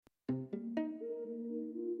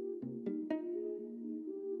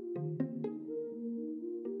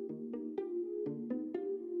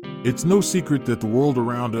It's no secret that the world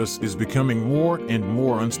around us is becoming more and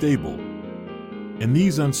more unstable. In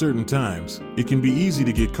these uncertain times, it can be easy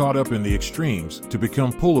to get caught up in the extremes, to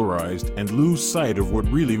become polarized and lose sight of what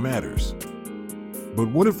really matters. But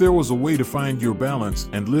what if there was a way to find your balance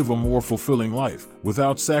and live a more fulfilling life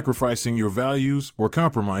without sacrificing your values or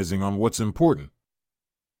compromising on what's important?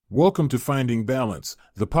 Welcome to Finding Balance,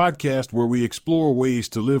 the podcast where we explore ways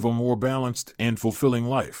to live a more balanced and fulfilling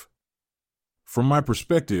life. From my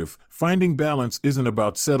perspective, finding balance isn't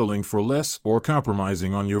about settling for less or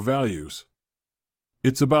compromising on your values.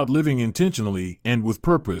 It's about living intentionally and with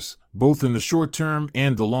purpose, both in the short term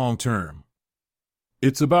and the long term.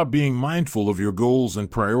 It's about being mindful of your goals and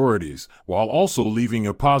priorities, while also leaving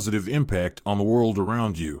a positive impact on the world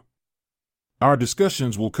around you. Our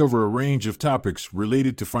discussions will cover a range of topics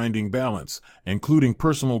related to finding balance, including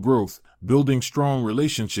personal growth, building strong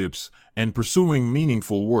relationships, and pursuing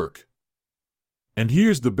meaningful work. And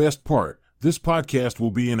here's the best part. This podcast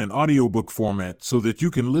will be in an audiobook format so that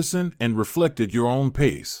you can listen and reflect at your own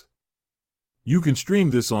pace. You can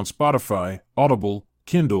stream this on Spotify, Audible,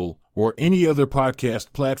 Kindle, or any other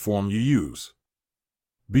podcast platform you use.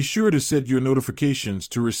 Be sure to set your notifications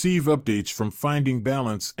to receive updates from Finding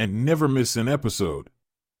Balance and never miss an episode.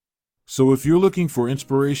 So if you're looking for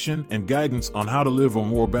inspiration and guidance on how to live a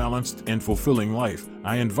more balanced and fulfilling life,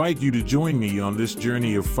 I invite you to join me on this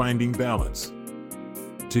journey of finding balance.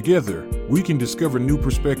 Together, we can discover new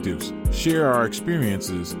perspectives, share our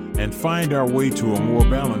experiences, and find our way to a more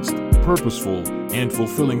balanced, purposeful, and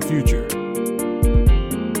fulfilling future.